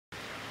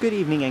Good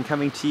evening, and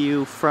coming to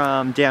you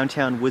from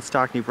downtown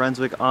Woodstock, New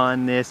Brunswick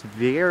on this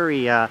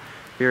very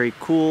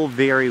cool,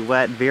 very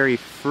wet, very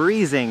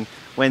freezing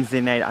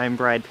Wednesday night. I'm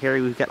Brad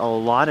Perry. We've got a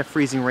lot of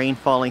freezing rain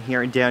falling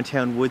here in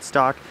downtown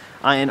Woodstock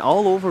and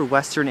all over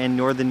western and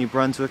northern New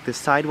Brunswick. The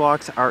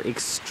sidewalks are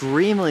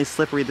extremely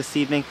slippery this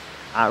evening.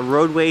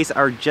 Roadways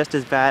are just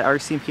as bad. Our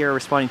team here are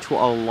responding to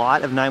a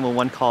lot of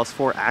 911 calls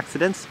for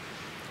accidents.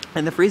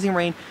 And the freezing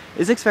rain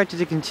is expected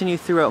to continue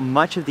throughout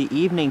much of the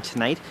evening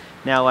tonight.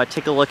 Now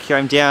take a look here.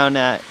 I'm down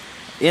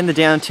in the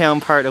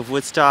downtown part of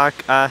Woodstock.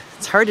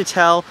 It's hard to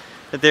tell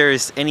that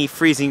there's any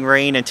freezing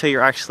rain until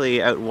you're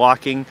actually out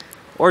walking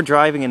or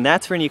driving, and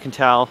that's when you can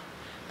tell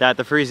that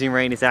the freezing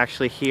rain is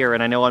actually here.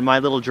 And I know on my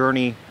little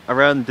journey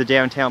around the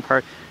downtown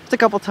part, it's a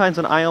couple times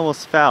when I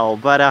almost fell,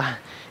 but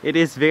it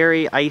is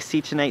very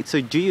icy tonight,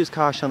 so do use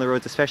caution on the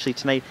roads, especially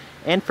tonight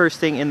and first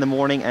thing in the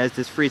morning as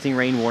this freezing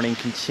rain warning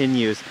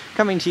continues.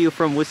 Coming to you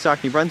from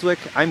Woodstock, New Brunswick,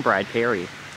 I'm Brad Perry.